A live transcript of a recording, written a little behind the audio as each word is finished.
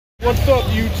What's up,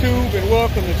 YouTube, and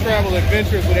welcome to Travel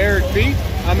Adventures with Eric B.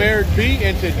 I'm Eric B,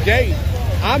 and today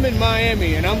I'm in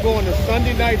Miami, and I'm going to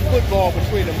Sunday night football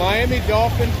between the Miami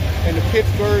Dolphins and the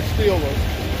Pittsburgh Steelers.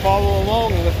 Follow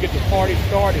along and let's get the party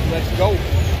started. Let's go.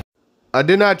 I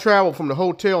did not travel from the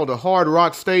hotel to Hard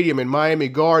Rock Stadium in Miami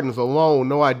Gardens alone.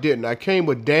 No, I didn't. I came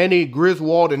with Danny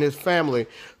Griswold and his family,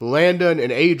 Landon and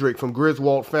Adric from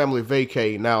Griswold Family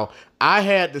Vacay. Now, I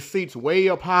had the seats way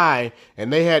up high,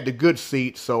 and they had the good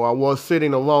seats, so I was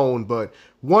sitting alone, but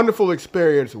wonderful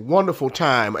experience, wonderful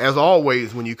time, as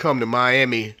always when you come to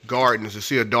Miami Gardens to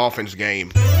see a Dolphins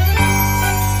game.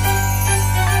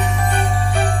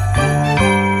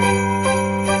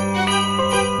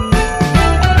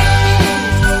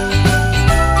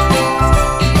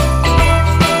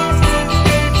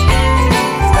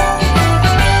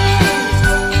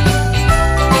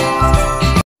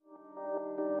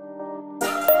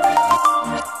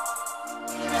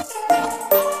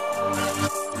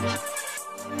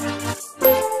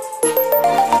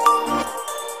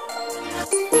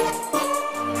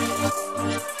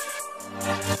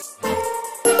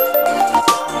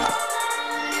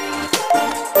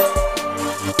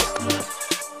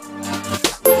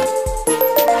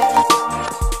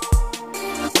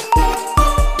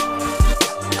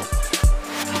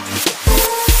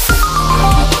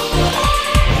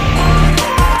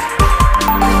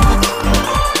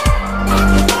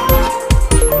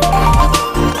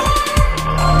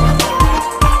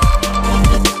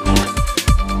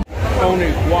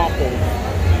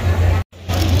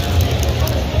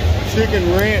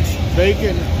 Chicken ranch,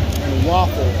 bacon, and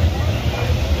waffle.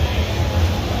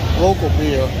 Local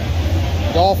beer.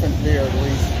 Dolphins beer, at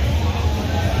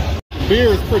least. Beer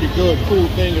is pretty good. Cool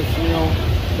thing is, you know,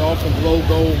 Dolphins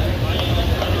logo.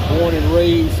 Born and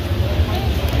raised.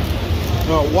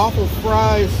 Waffle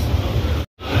fries.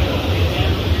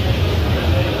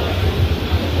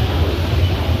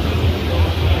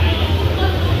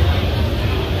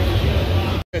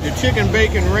 The chicken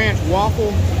bacon ranch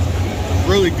waffle.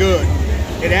 Really good.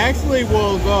 It actually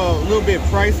was a little bit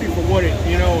pricey for what it,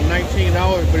 you know,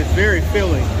 $19, but it's very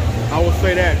filling. I will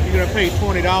say that. If you're gonna pay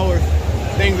 $20,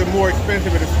 things are more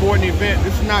expensive at a sporting event.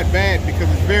 This is not bad because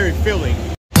it's very filling.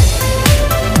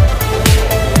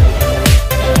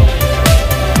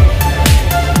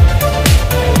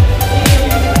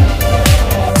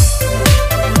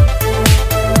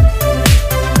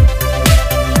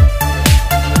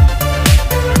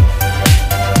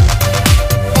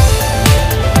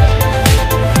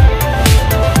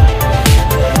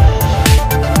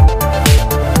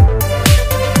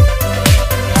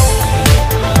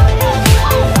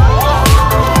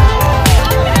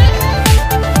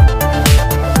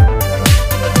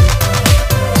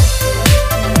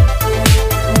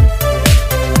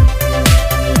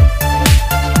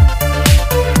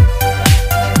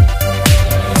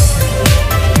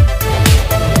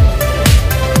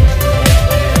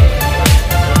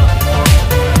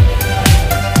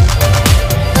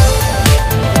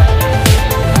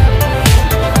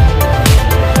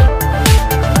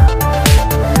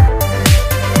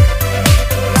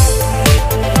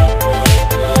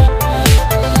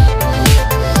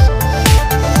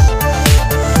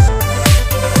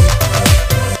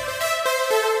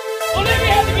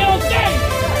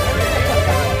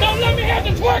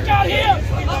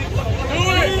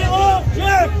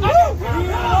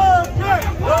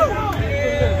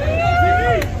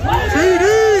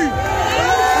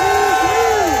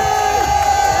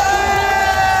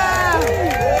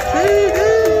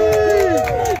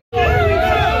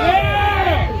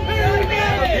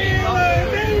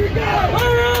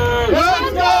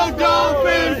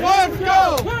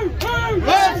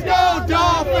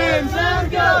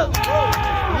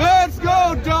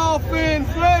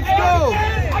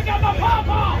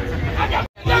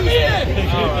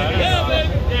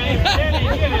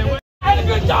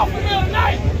 Dolphin meal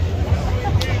tonight.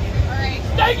 All right.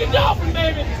 Steak and dolphin,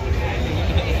 baby.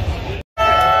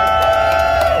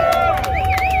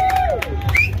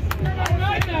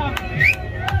 Right now.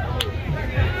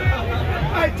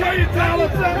 Hey, turn your towel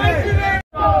upside down.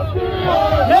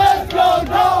 Let's go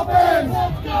Dolphins!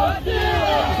 Let's go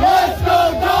Steelers! Let's go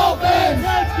Dolphins!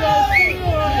 Let's go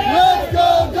Steelers! Let's go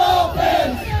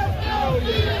Dolphins!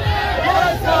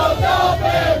 Let's go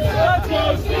Dolphins! Let's go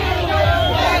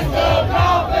Steelers! Let's go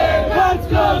Dolphins! Let's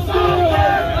go Steelers!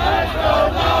 Let's go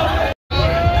Dolphins!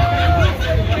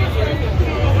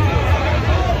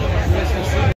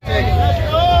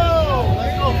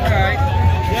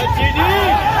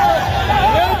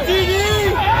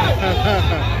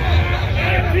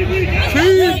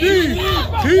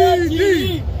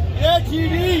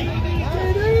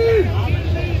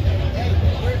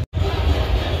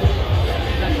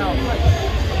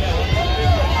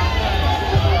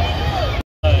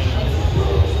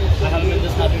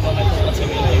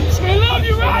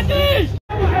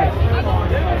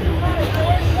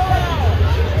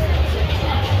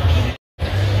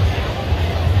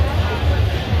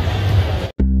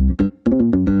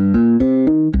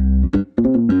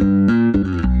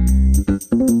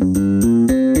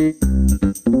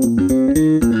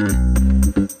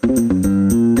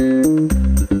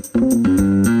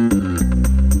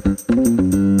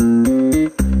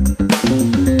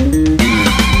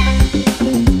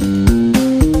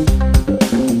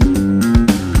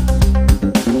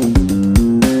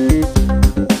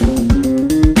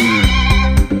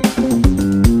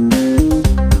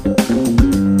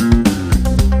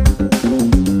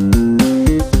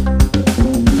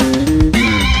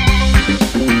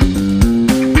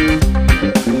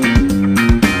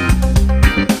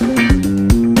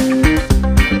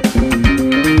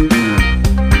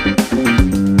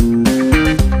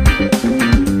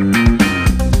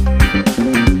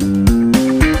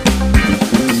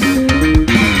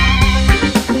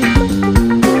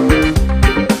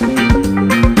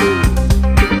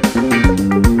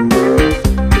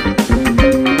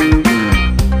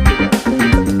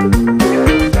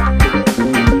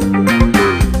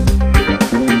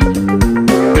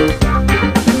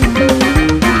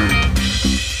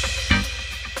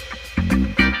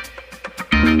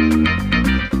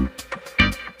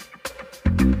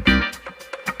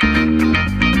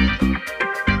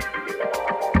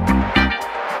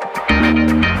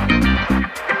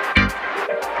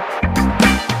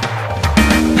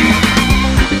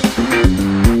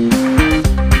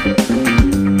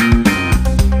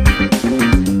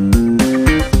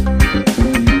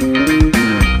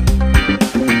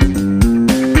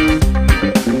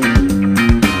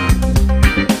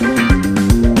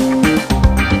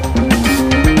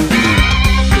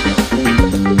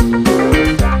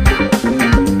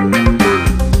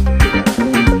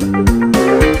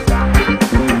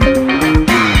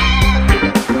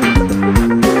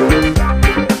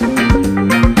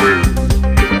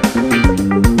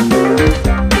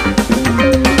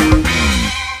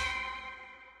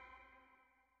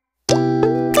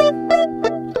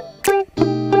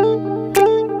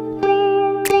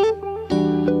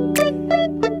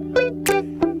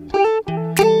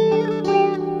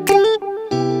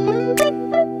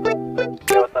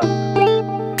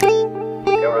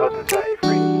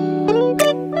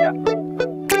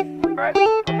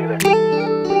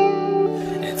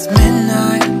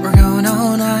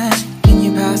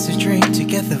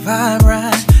 the vibe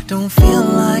right. Don't feel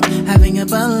like having a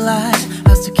Bud Light.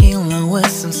 How's tequila with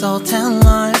some salt and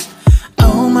lime?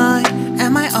 Oh my,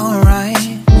 am I alright?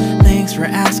 Thanks for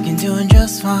asking, doing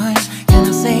just fine. Can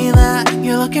I say that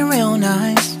you're looking real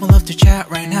nice? We'll love to chat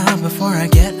right now before I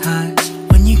get high.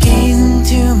 When you gaze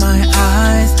into my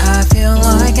eyes, I feel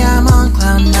like I'm on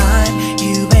cloud nine.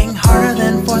 You bang harder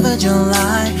than 4th of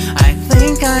July. I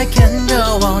think I can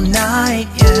go all night,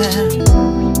 yeah.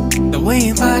 The way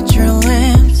you bite your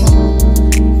lips,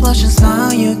 blush and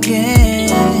smile you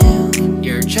give,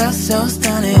 you're just so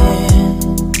stunning.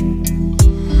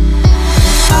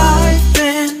 I've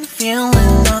been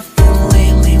feeling nothing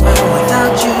lately, but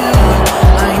without you,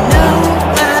 I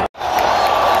know that.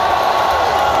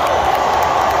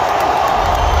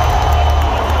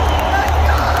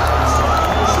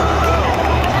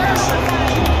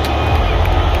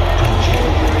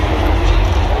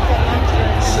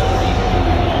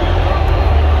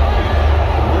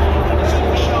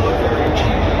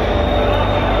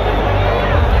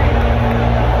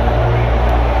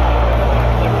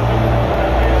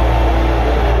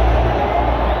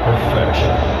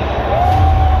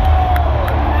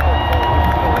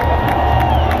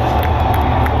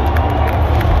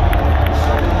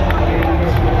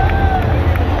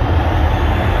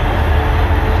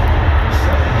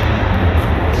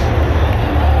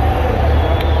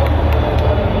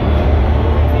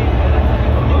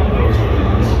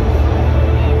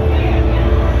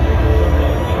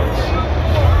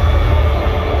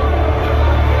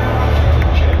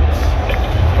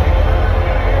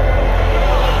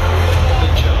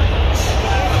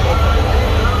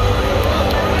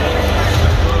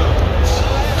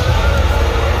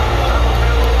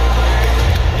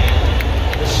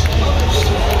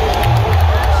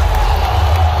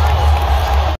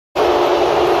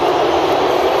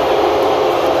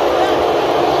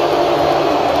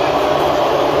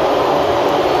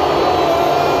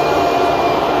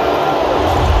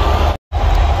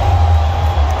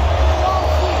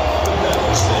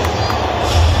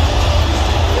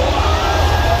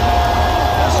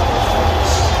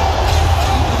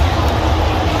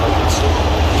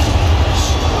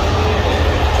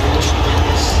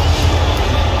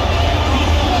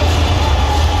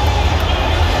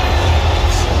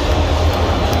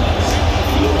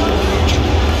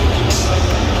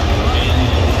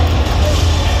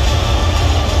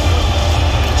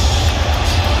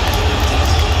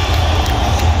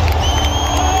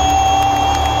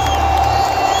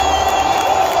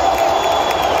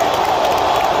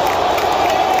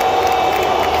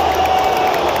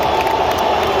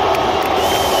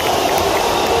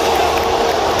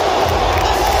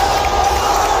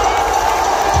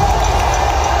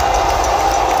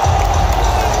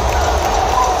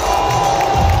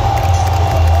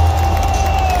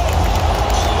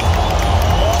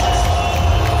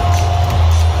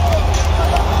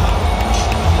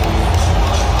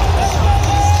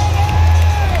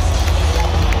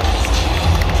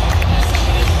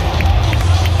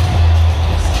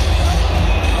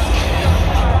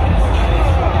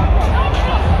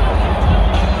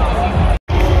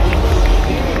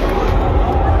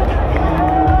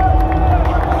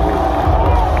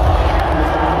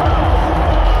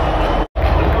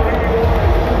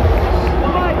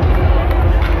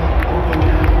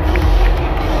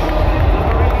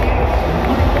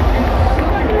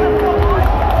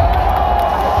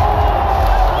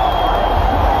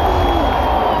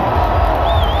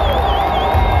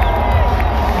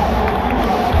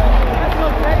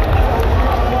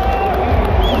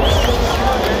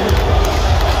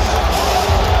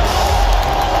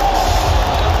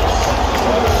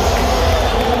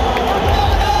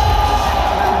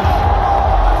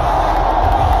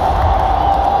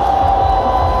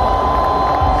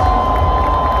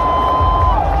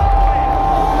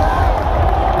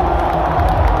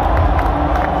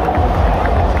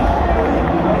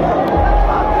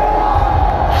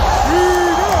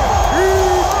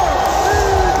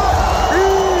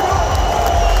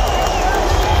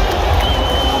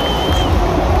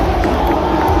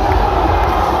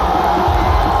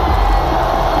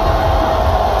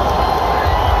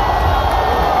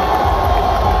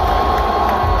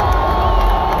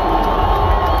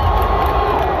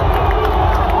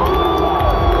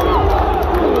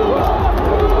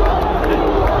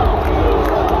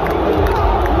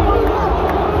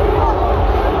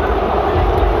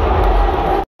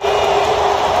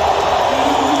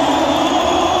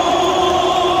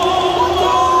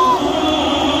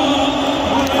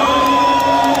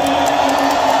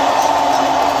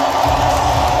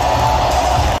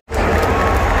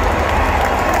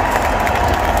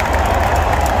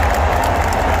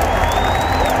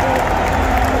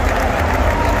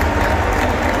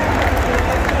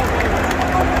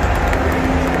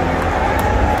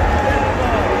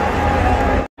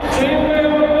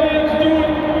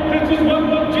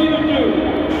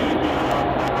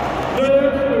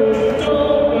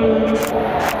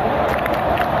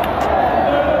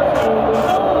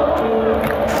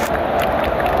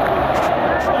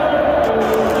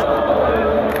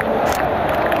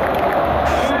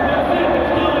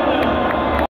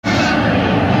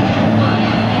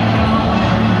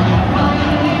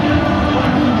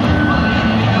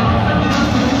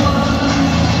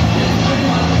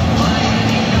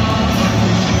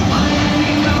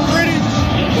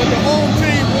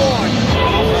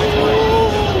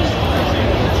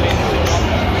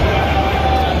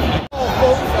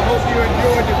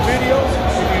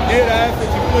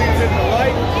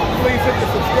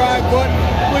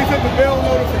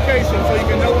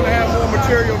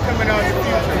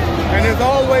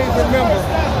 always remember,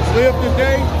 live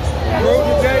today, grow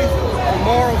today,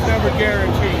 tomorrow's never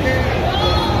guaranteed.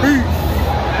 Peace.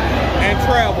 And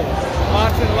travel.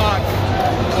 Lots and lots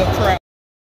of travel.